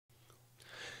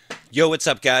Yo, what's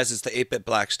up, guys? It's the 8-bit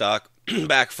Blackstock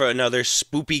back for another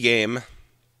spoopy game.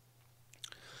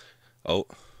 Oh,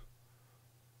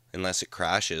 unless it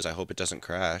crashes. I hope it doesn't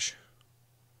crash.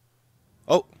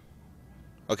 Oh,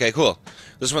 okay, cool.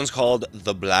 This one's called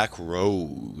The Black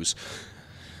Rose.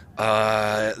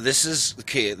 This is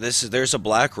okay. There's a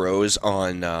Black Rose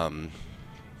on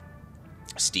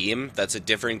Steam. That's a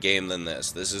different game than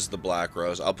this. This is the Black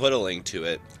Rose. I'll put a link to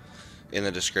it in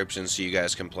the description so you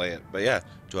guys can play it. But yeah,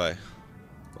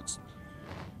 what's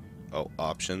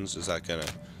options? Is that gonna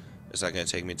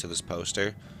take me to this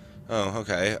poster? Oh,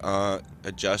 okay.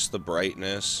 Adjust the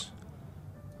brightness.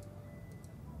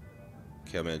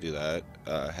 Okay, I'm gonna do that.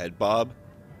 Head bob.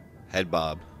 Head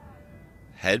bob.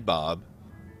 Head bob.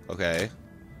 Okay.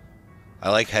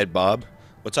 I like head bob.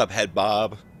 What's up, head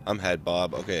bob? I'm head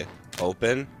bob. Okay.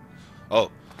 Open. Oh.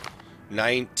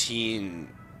 19.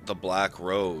 The Black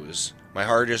Rose. My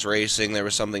heart is racing. There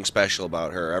was something special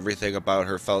about her. Everything about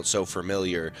her felt so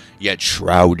familiar, yet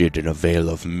shrouded in a veil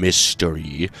of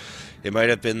mystery. It might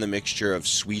have been the mixture of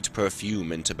sweet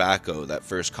perfume and tobacco that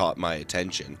first caught my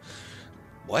attention.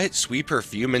 What? Sweet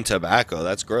perfume and tobacco?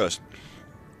 That's gross.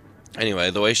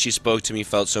 Anyway, the way she spoke to me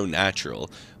felt so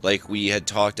natural, like we had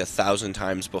talked 1,000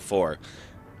 times before.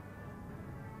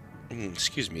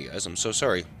 Excuse me, guys. I'm so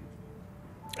sorry.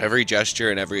 Every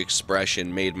gesture and every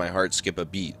expression made my heart skip a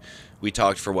beat. We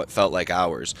talked for what felt like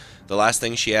hours. The last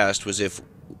thing she asked was if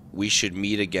we should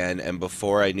meet again, and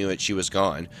before I knew it, she was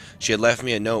gone. She had left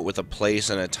me a note with a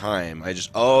place and a time.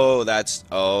 Oh,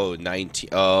 19,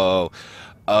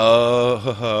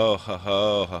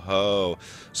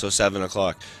 so 7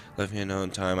 o'clock. Left me a note in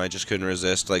time. I just couldn't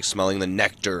resist, like smelling the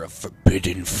nectar of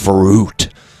forbidden fruit.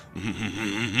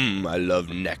 I love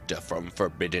nectar from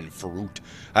forbidden fruit.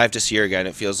 I have to see her again.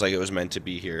 It feels like it was meant to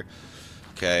be here.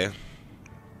 Okay.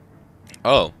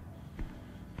 Oh.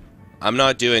 I'm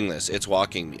not doing this. It's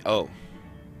walking me. Oh.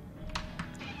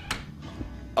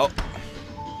 Oh.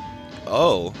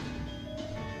 Oh.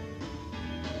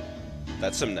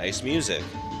 That's some nice music.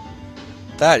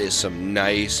 That is some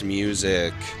nice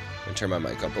music. I'm gonna turn my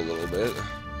mic up a little bit.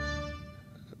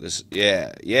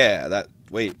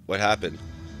 Wait, what happened?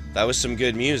 That was some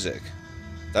good music.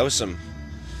 That was some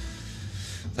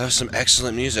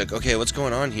excellent music. Okay, what's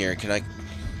going on here? Can I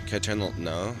turn the...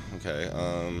 No? Okay,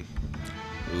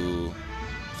 ooh.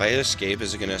 If I hit escape,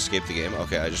 is it gonna escape the game?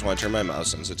 Okay, I just want to turn my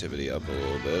mouse sensitivity up a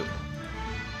little bit.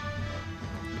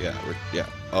 Yeah.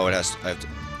 Oh, I have to...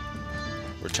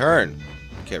 Return!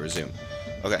 Okay, resume.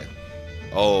 Okay.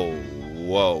 Oh,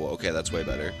 whoa. Okay, that's way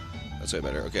better. That's way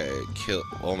better. Okay, kill...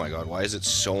 Oh my god, why is it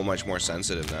so much more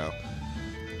sensitive now?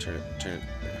 Turn it.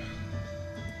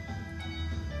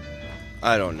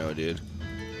 I don't know, dude.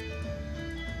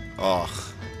 Ugh.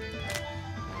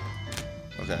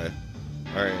 Okay.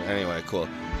 Alright, anyway, cool.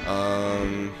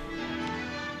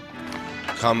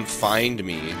 Come find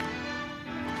me.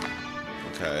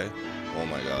 Okay. Oh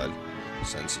my god.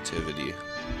 Sensitivity.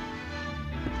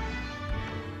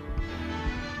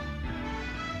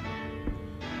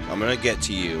 I'm gonna get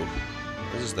to you.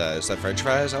 What is that? Is that french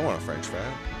fries? I want a french fry.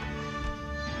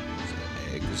 Is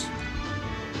that eggs?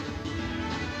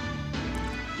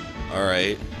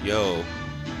 Alright. Yo.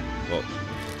 Whoa.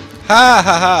 Ha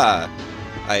ha ha!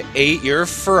 I ate your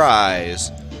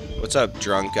fries. What's up,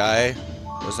 drunk guy?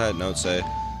 What's that note say?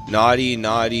 Naughty,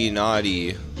 naughty,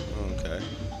 naughty. Okay.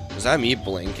 Is that me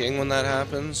blinking when that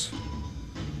happens?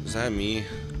 Is that me?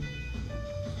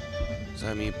 Is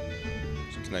that me?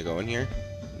 Can I go in here?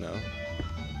 No.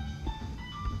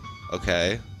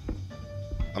 Okay.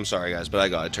 I'm sorry, guys, but I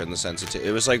gotta turn the sensitivity.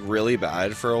 It was, like, really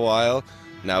bad for a while.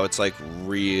 Now it's, like,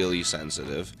 really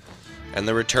sensitive. And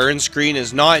the return screen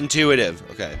is not intuitive.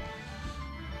 Okay.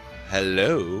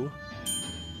 Hello?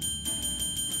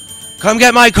 Come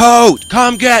get my coat!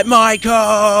 Come get my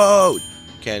coat!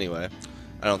 Okay, anyway.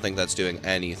 I don't think that's doing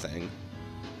anything.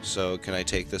 So, can I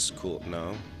take this cool...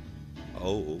 No.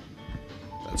 Oh.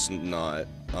 That's not...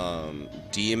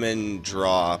 Demon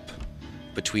drop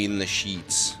between the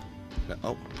sheets. No,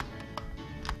 oh.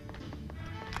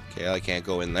 Okay, I can't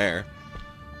go in there.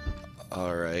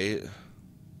 Alright.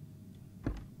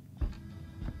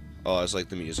 Oh, it's like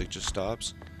the music just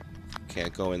stops.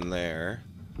 Can't go in there.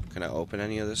 Can I open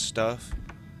any of this stuff?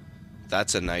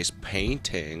 That's a nice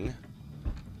painting.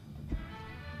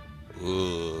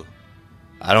 Ooh.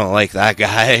 I don't like that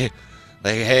guy.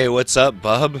 Like, hey, what's up,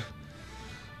 bub?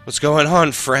 What's going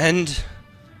on, friend?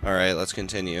 Alright, let's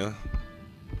continue.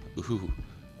 Ooh.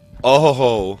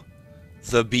 Oh,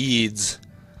 the beads.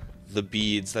 The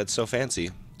beads. That's so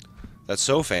fancy. That's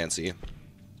so fancy.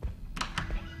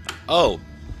 Oh.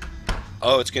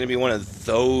 Oh, it's gonna be one of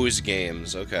those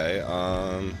games. Okay,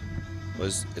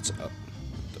 It's up.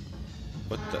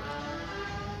 What the?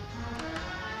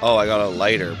 Oh, I got a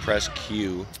lighter. Press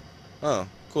Q. Oh,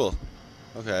 cool.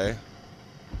 Okay.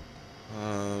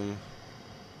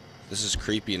 This is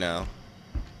creepy now.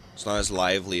 It's not as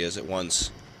lively as it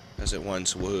once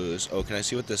was. Oh, can I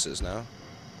see what this is now?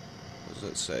 What does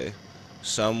it say?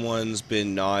 Someone's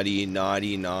been naughty,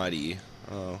 naughty, naughty.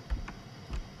 Oh.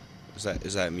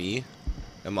 Is that me?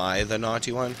 Am I the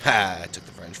naughty one? Ha! I took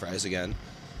the french fries again.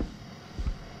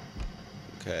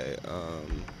 Okay,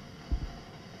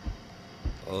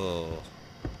 oh.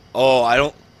 Oh, I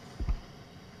don't...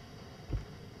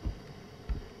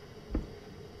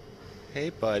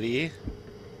 Hey, buddy.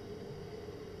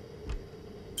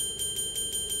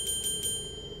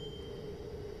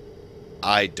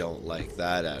 I don't like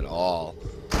that at all.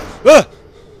 Ah!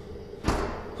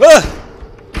 Ah!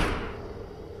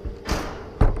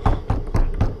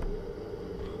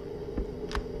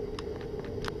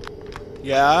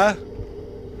 Yeah?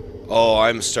 Oh,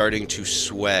 I'm starting to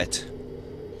sweat.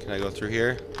 Can I go through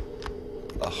here?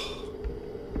 Oh.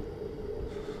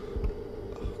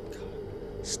 Oh,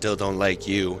 God. Still don't like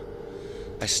you.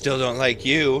 I still don't like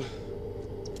you.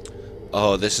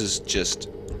 Oh, this is just...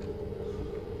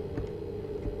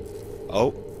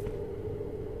 Oh.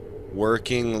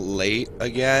 Working late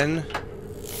again?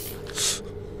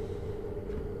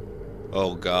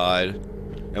 Oh, God.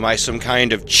 Am I some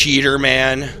kind of cheater,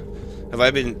 man? Have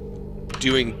I been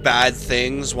doing bad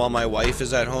things while my wife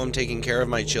is at home taking care of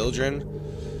my children?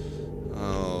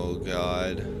 Oh,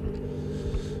 God.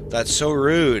 That's so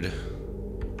rude.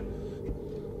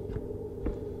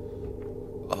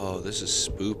 Oh, this is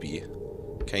spoopy.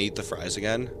 Can I eat the fries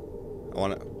again? I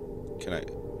wanna... Can I...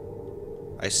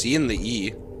 I see in the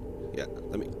E. Yeah,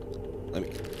 let me...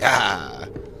 Ah!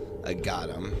 I got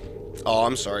him. Oh,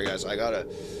 I'm sorry, guys. I gotta...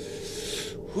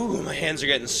 Ooh, my hands are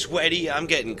getting sweaty. I'm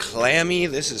getting clammy.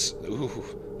 This is... Ooh.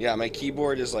 Yeah, my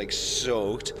keyboard is, like,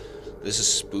 soaked. This is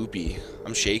spoopy.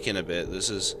 I'm shaking a bit. This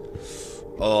is...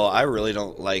 Oh, I really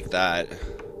don't like that.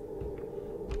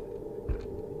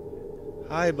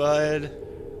 Hi, bud.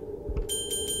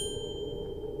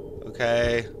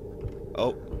 Okay.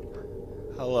 Oh.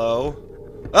 Hello.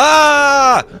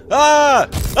 Ah! Ah!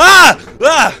 Ah!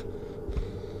 Ah!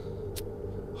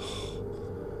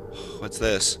 What's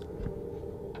this?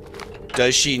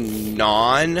 Does she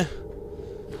non?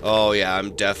 Oh yeah,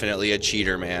 I'm definitely a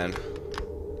cheater, man.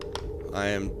 I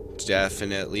am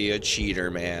definitely a cheater,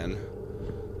 man.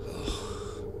 Ugh.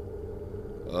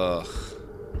 Ugh.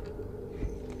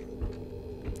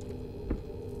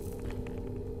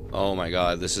 Oh my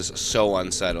God, this is so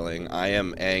unsettling. I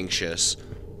am anxious.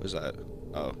 What is that?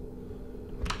 Oh.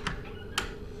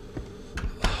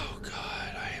 Oh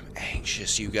God, I am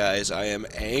anxious, you guys. I am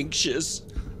anxious.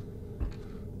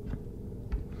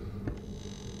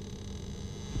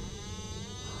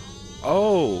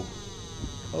 Oh.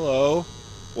 Hello.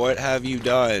 What have you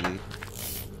done?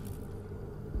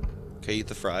 Can I eat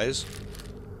the fries?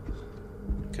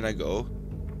 Can I go?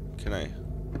 Can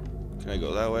I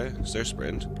go that way? Is there a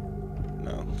sprint?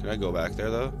 No. Can I go back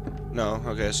there, though? No.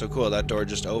 Okay, so cool. That door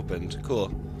just opened.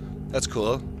 Cool. That's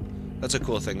cool. That's a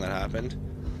cool thing that happened.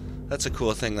 That's a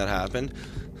cool thing that happened.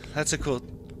 That's a cool...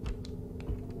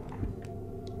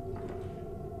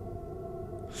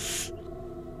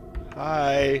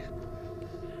 Hi.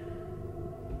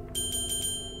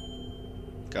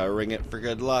 Gotta ring it for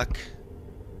good luck.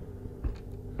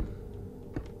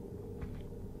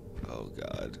 Oh,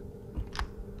 God.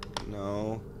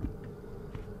 No.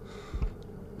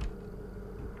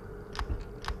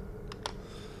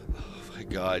 Oh my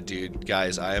God, dude.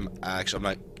 Guys, I am actually... I'm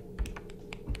not...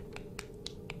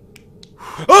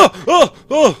 Oh! Oh!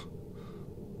 Oh!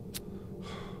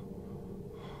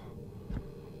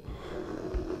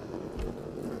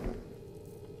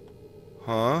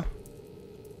 Huh?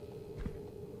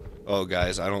 Oh,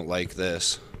 guys, I don't like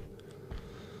this.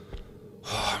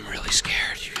 Oh, I'm really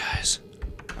scared, you guys.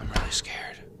 I'm really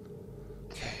scared.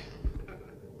 Okay.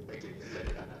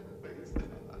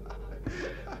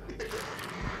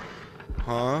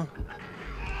 Huh?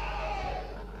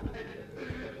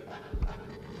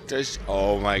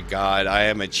 Oh my God, I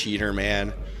am a cheater,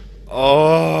 man.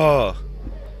 Oh!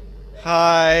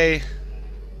 Hi.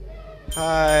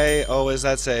 Hi. Oh, what does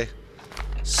that say?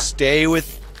 Stay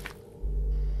with...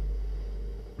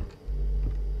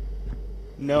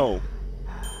 No.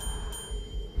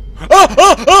 Oh,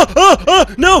 oh, oh, oh, oh,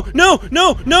 no, no,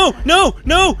 no, no, no,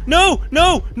 no, no,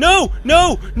 no, no,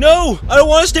 no, no. I don't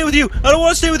want to stay with you. I don't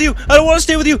want to stay with you. I don't want to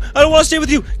stay with you. I don't want to stay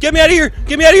with you. Get me out of here.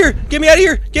 Get me out of here. Get me out of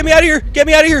here. Get me out of here. Get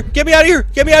me out of here. Get me out of here.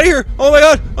 Get me out of here. Oh my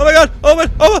God. Oh my God.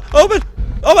 Open. Open. Open.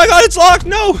 Oh my God. It's locked.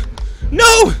 No.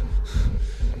 No.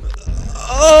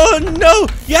 Oh no!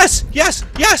 Yes! Yes!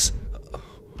 Yes!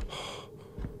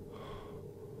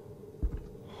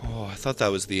 Oh, I thought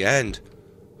that was the end.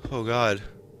 Oh god.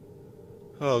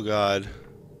 Oh god.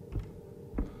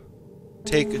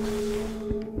 Take...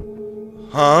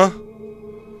 Huh?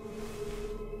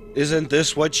 Isn't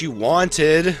this what you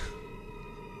wanted?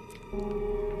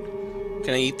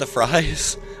 Can I eat the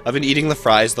fries? I've been eating the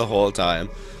fries the whole time.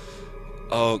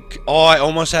 Oh, I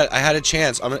almost had, I had a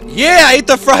chance. Yeah, I ate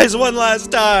the fries one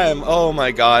last time. Oh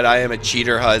my god, I am a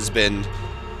cheater husband.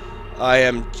 I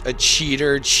am a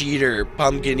cheater,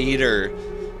 pumpkin eater.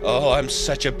 Oh, I'm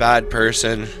such a bad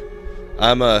person.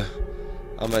 I'm a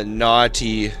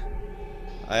naughty,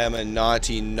 I am a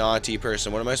naughty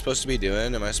person. What am I supposed to be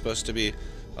doing? Am I supposed to be,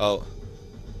 oh,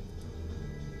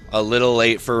 a little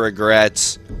late for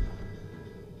regrets.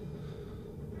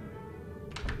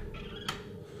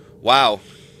 Wow.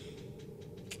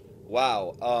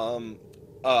 Wow.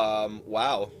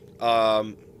 Wow.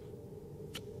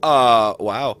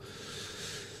 Wow.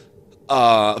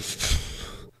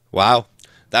 Wow.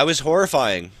 That was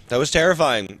horrifying. That was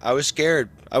terrifying. I was scared.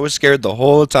 I was scared the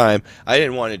whole time. I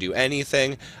didn't want to do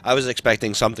anything. I was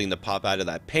expecting something to pop out of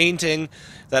that painting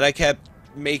that I kept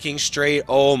making straight.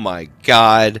 Oh my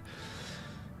god.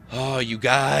 Oh, you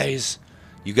guys.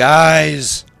 You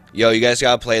guys. Yo, you guys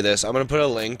gotta play this. I'm gonna put a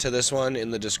link to this one in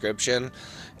the description.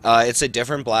 It's a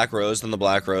different Black Rose than the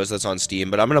Black Rose that's on Steam,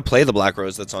 but I'm gonna play the Black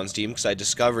Rose that's on Steam because I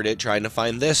discovered it trying to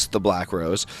find the Black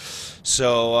Rose.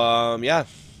 So, yeah.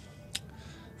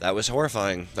 That was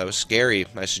horrifying. That was scary.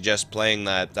 I suggest playing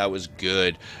that. That was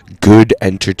good. Good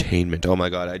entertainment. Oh my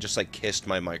god, I just, like, kissed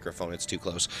my microphone. It's too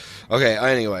close. Okay,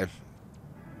 anyway.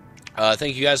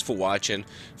 Thank you guys for watching,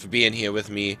 for being here with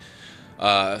me.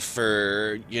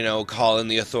 For, you know, calling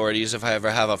the authorities if I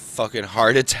ever have a fucking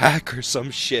heart attack or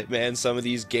some shit, man. Some of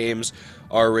these games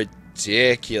are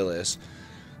ridiculous.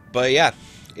 But yeah,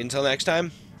 until next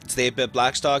time, it's the 8-bit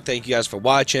Blackstock. Thank you guys for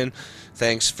watching.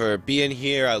 Thanks for being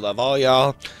here. I love all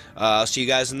y'all. I'll see you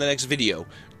guys in the next video.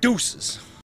 Deuces.